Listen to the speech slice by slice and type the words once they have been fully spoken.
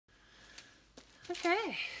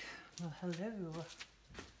Okay, well hello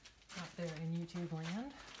out there in YouTube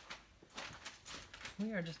land.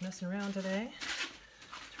 We are just messing around today,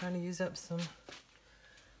 trying to use up some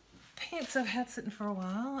paints I've had sitting for a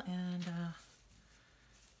while, and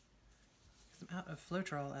I'm out of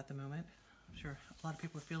Floetrol at the moment. I'm sure a lot of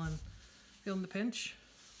people are feeling the pinch,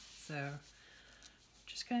 so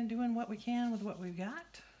just kind of doing what we can with what we've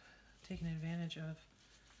got, taking advantage of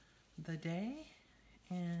the day,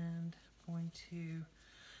 and going to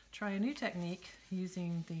try a new technique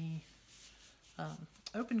using the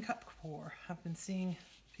open cup pour. I've been seeing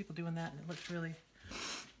people doing that and it looks really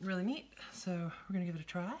neat, so we're going to give it a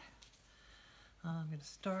try. I'm going to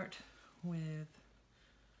start with,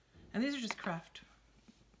 and these are just craft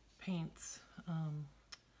paints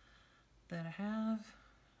that I have.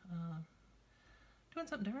 Doing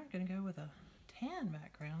something different, going to go with a tan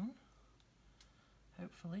background,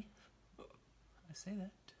 hopefully. I say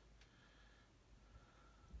that.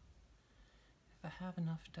 If I have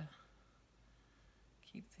enough to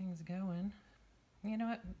keep things going. You know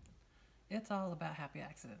what? It's all about happy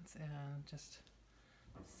accidents and just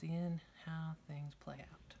seeing how things play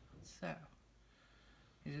out. So,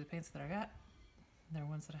 these are the paints that I got. They're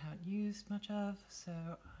ones that I haven't used much of, so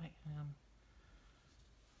I am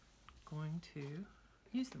going to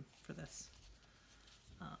use them for this.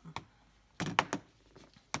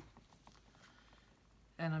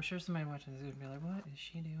 And I'm sure somebody watching this would be like, what is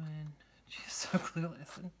she doing? She's so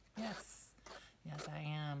clueless. And yes, I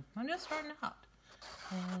am. I'm just starting out.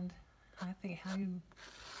 And I think how you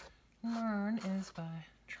learn is by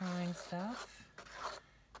trying stuff.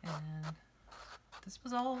 And this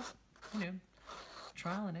was all,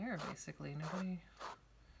 trial and error, basically. Nobody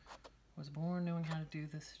was born knowing how to do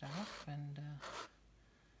this stuff. And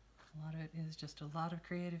a lot of it is just a lot of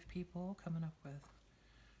creative people coming up with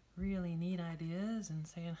really neat ideas and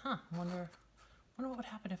saying, wonder what would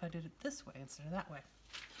happen if I did it this way instead of that way.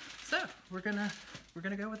 So we're gonna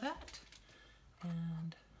go with that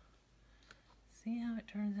and see how it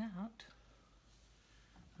turns out.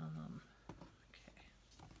 Okay,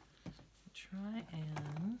 try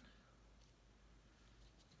and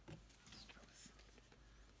start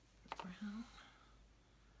with brown.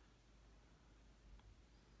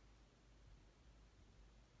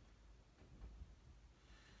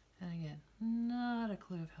 And again, not a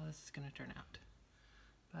clue of how this is going to turn out,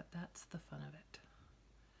 but that's the fun of it.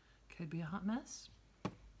 Could be a hot mess.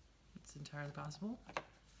 It's entirely possible.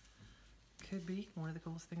 Could be one of the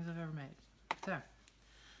coolest things I've ever made. So,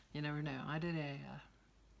 you never know. I did a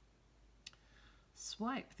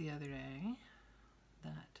swipe the other day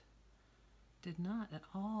that did not at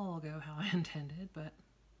all go how I intended, but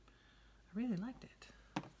I really liked it.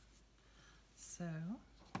 So,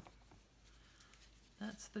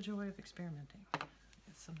 that's the joy of experimenting.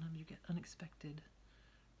 Sometimes you get unexpected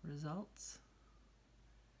results.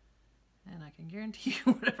 And I can guarantee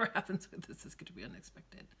you whatever happens with this is going to be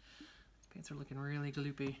unexpected. These paints are looking really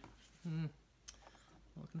gloopy. A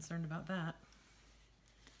little concerned about that.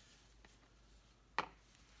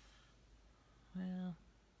 Well,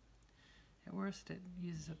 at worst it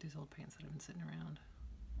uses up these old paints that have been sitting around.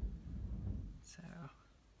 So,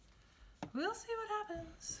 we'll see what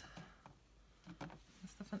happens.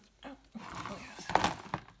 That's the fun. Oh, yes.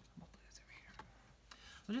 More blues over here.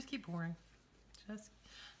 We'll just keep pouring. Just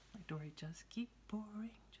like Dory, just keep pouring.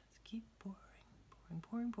 Just keep pouring. Pouring,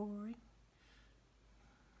 pouring, pouring.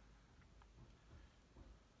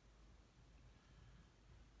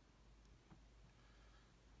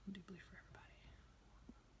 I'll do blue for everybody.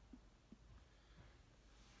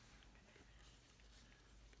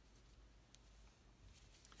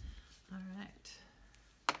 All right.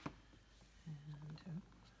 And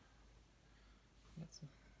got some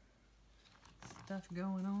stuff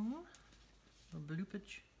going on. A little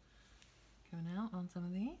bloopage coming out on some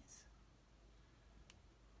of these.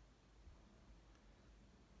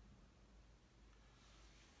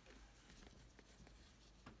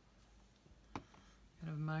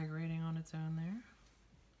 Kind of migrating on its own there.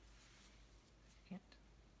 Can't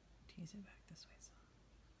tease it back this way, so.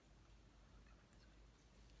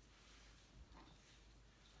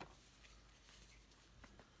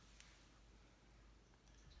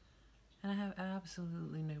 And I have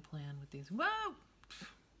absolutely no plan with these. Whoa!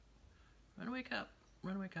 Runaway cup.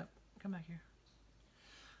 Runaway cup. Come back here.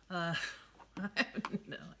 I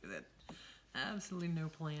have absolutely no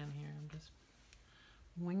plan here. I'm just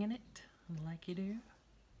winging it like you do.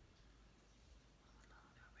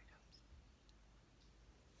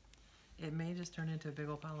 It may just turn into a big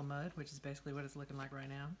old pile of mud, which is basically what it's looking like right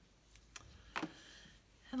now.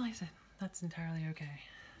 And like I said, that's entirely okay.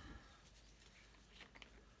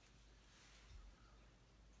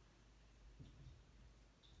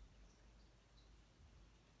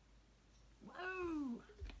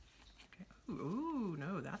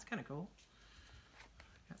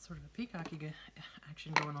 sort of a peacocky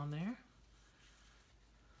action going on there.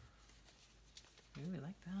 Ooh, we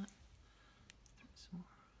like that. Throw some more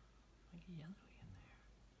like yellowy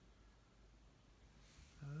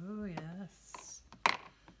in there. Oh yes.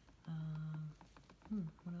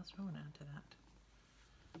 What else do I want to add to that?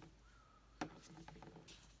 A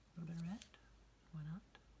little bit of red. Why not?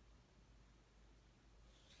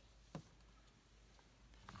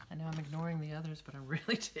 I know I'm ignoring the others, but I'm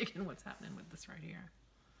really digging what's happening with this right here.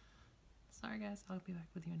 Sorry guys, I'll be back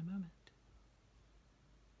with you in a moment.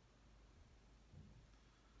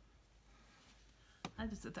 I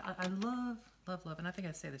love, and I think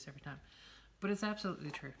I say this every time, but it's absolutely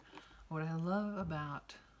true. What I love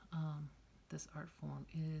about this art form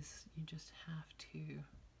is you just have to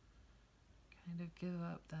kind of give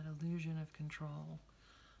up that illusion of control.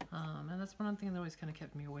 And that's one thing that always kind of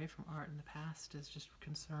kept me away from art in the past, is just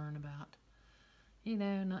concern about, you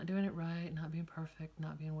know, not doing it right, not being perfect,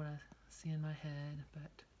 not being what I see in my head.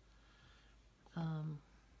 But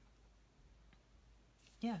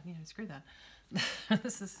yeah, you know, screw that.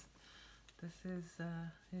 This is it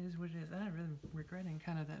is what it is. I'm really regretting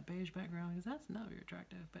kind of that beige background, because that's not very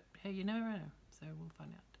attractive. But hey, you never know, so we'll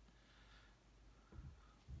find out.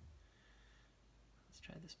 Let's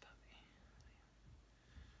try this puppy.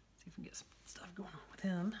 See if we can get some stuff going on with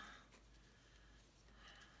him.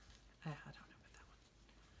 I don't know about that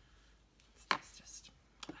one. It's just,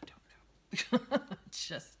 I don't know.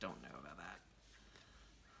 Just don't know about that.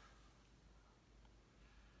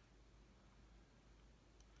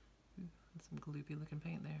 Some gloopy looking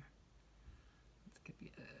paint there. This could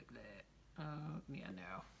be ugly. Oh, yeah,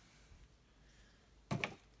 no.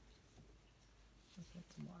 Let's get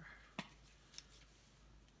some more.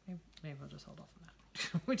 Maybe we'll just hold off on that.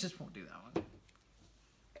 We just won't do that one.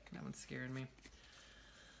 That one's scaring me.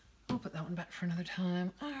 We'll put that one back for another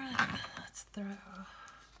time. Alright, let's throw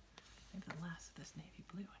maybe the last of this navy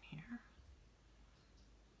blue in here.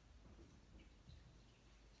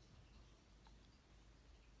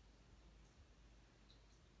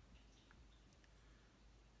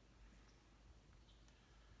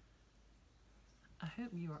 I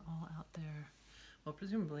hope you are all out there. Well,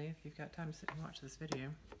 presumably, if you've got time to sit and watch this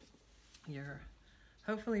video, you're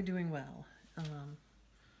hopefully doing well.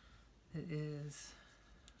 It is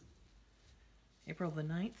April the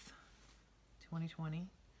 9th, 2020.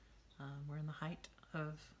 We're in the height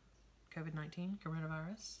of COVID-19,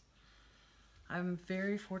 coronavirus. I'm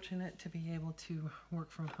very fortunate to be able to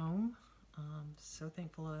work from home. So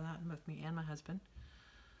thankful of that, both me and my husband.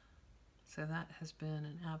 So that has been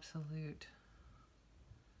an absolute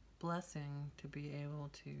blessing to be able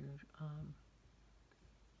to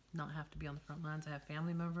not have to be on the front lines. I have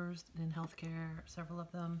family members in healthcare, several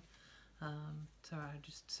of them. So I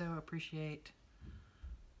just so appreciate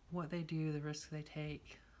what they do, the risks they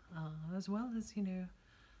take, as well as, you know,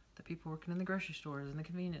 the people working in the grocery stores and the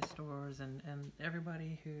convenience stores, and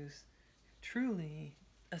everybody who's truly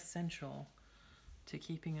essential to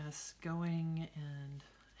keeping us going and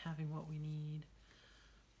having what we need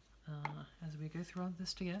as we go through all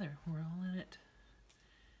this together. We're all in it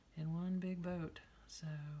in one big boat. So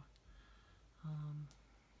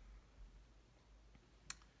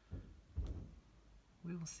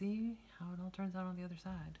we will see how it all turns out on the other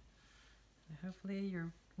side. And hopefully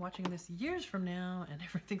you're watching this years from now and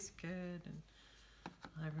everything's good and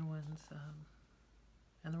everyone's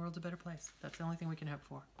and the world's a better place. That's the only thing we can hope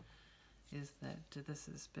for, is that this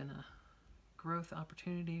has been a growth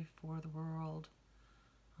opportunity for the world,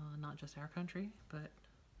 not just our country, but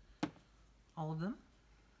all of them,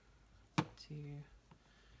 to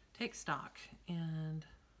take stock and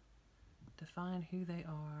define who they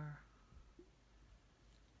are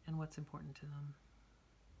and what's important to them.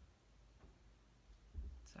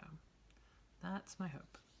 So that's my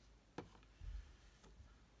hope.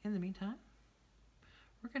 In the meantime,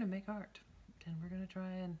 we're going to make art, and we're going to try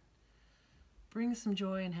and bring some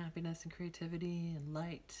joy and happiness and creativity and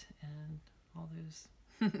light and all those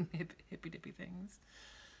hippy dippy things.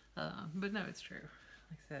 But no, it's true.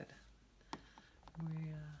 Like I said,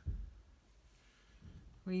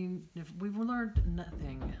 we've learned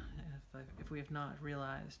nothing if we have not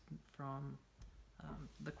realized from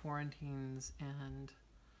the quarantines and,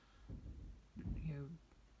 you know,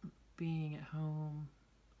 being at home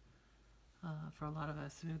for a lot of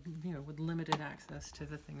us, you know, with limited access to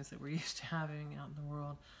the things that we're used to having out in the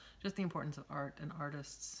world, just the importance of art and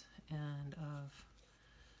artists, and of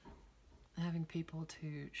having people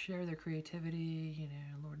to share their creativity. You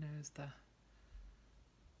know, Lord knows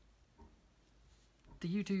the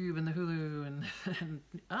YouTube and the Hulu and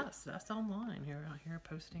us online here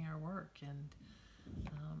posting our work and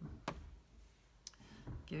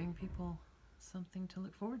giving people something to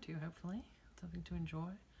look forward to, hopefully, something to enjoy.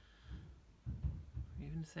 Or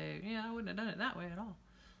even say, yeah, I wouldn't have done it that way at all.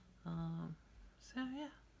 So yeah.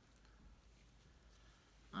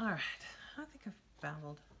 All right, I think I've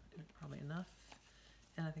babbled probably enough,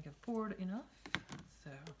 and I think I've poured enough. So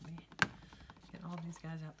let me get all these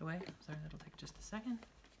guys out the way. Sorry, that'll take just a second.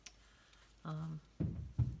 I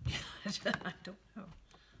don't know.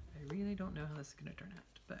 I really don't know how this is going to turn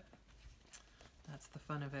out, but that's the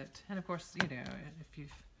fun of it. And of course, you know, if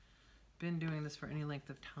you've been doing this for any length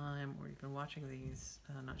of time, or you've been watching these,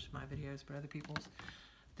 not just my videos, but other people's,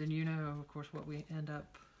 then you know, of course, what we end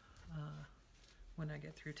up when I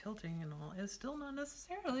get through tilting and all is still not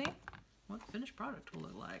necessarily what the finished product will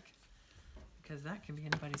look like, because that can be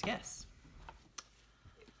anybody's guess.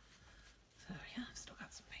 So yeah, I've still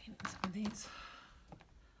got some paint in some of these.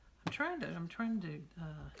 I'm trying to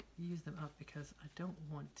use them up because I don't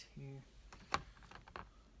want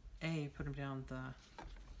to put them down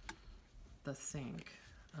the sink,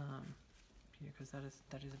 you know, because that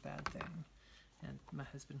is a bad thing, and my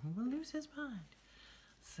husband will lose his mind.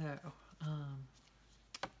 So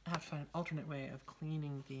I have to find an alternate way of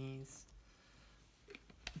cleaning these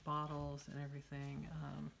bottles and everything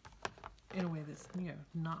in a way that's, you know,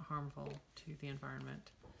 not harmful to the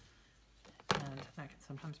environment, and that can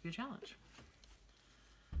sometimes be a challenge.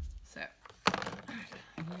 So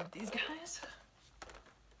I need these guys.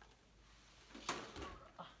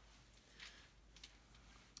 I'll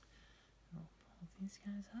pull these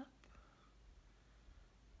guys up.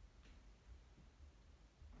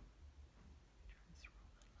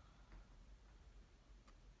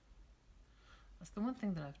 That's the one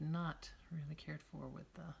thing that I've not really cared for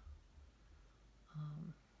with the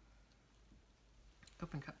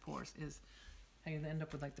open cut pours is how you end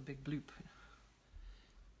up with like the big bloop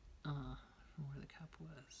from where the cup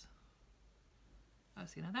was. Oh,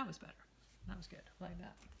 see, now that was better. That was good, like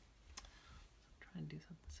that. So I'm trying to do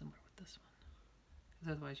something similar with this one,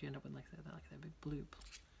 because otherwise you end up with like that big bloop,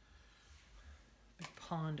 big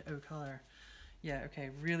pond O color. Yeah, okay,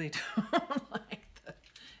 really don't like that.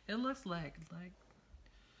 It looks like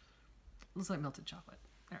melted chocolate.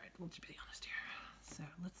 All right, we'll just be honest here. So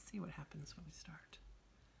let's see what happens when we start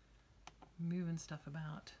moving stuff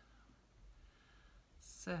about.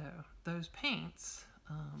 So those paints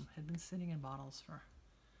had been sitting in bottles for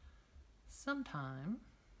some time.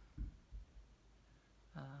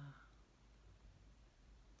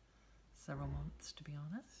 Several months, to be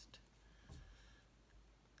honest,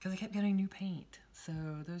 because I kept getting new paint. So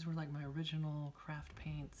those were like my original craft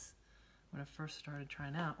paints when I first started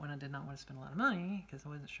trying out, when I did not want to spend a lot of money because I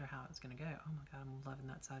wasn't sure how it was going to go. Oh my God, I'm loving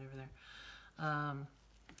that side over there.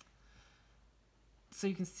 So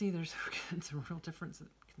you can see there's some real difference in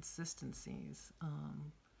consistencies,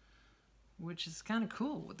 which is kind of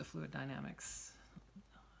cool with the fluid dynamics.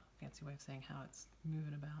 Fancy way of saying how it's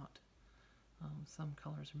moving about. Some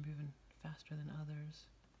colors are moving faster than others.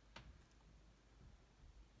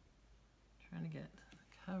 Trying to get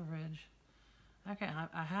the coverage. Okay,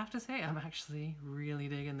 I have to say I'm actually really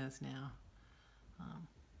digging this now.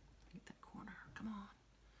 Get that corner. Come on.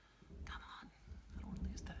 Come on. I don't want to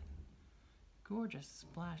lose that gorgeous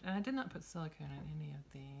splash. And I did not put silicone in any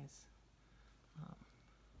of these.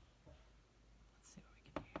 Let's see what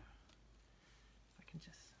we can do. If I can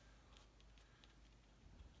just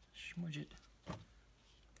smudge it.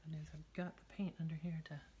 Good news, I've got the paint under here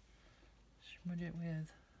to smudge it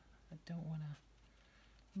with. I don't want to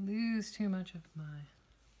lose too much of my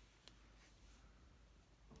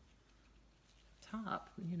top,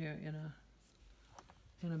 you know,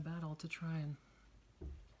 in a battle to try and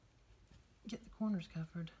get the corners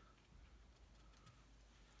covered.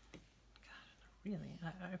 God, really?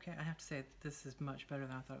 Okay, I have to say this is much better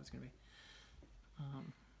than I thought it was going to be.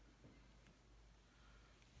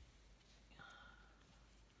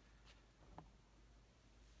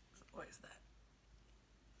 What is that?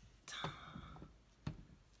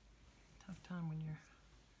 Tough time when you're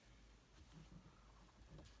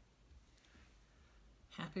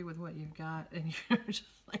happy with what you've got and you're just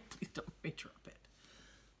like, please don't let me drop it.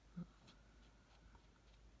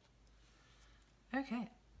 Okay,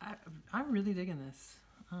 I'm really digging this.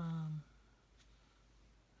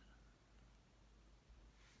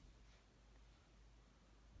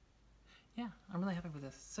 Yeah, I'm really happy with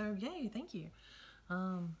this. So yay, thank you.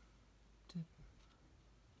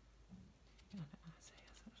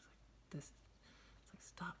 It's like,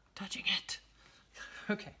 stop touching it.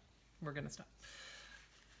 Okay, we're gonna stop.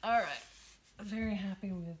 All right, very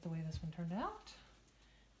happy with the way this one turned out,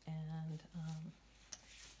 and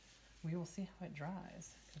we will see how it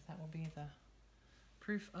dries, because that will be the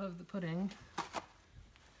proof of the pudding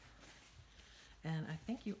And I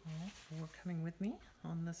thank you all for coming with me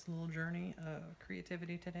on this little journey of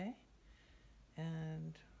creativity today.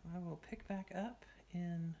 And I will pick back up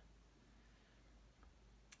in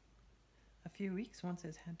a few weeks once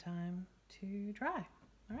it's had time to dry.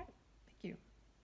 All right.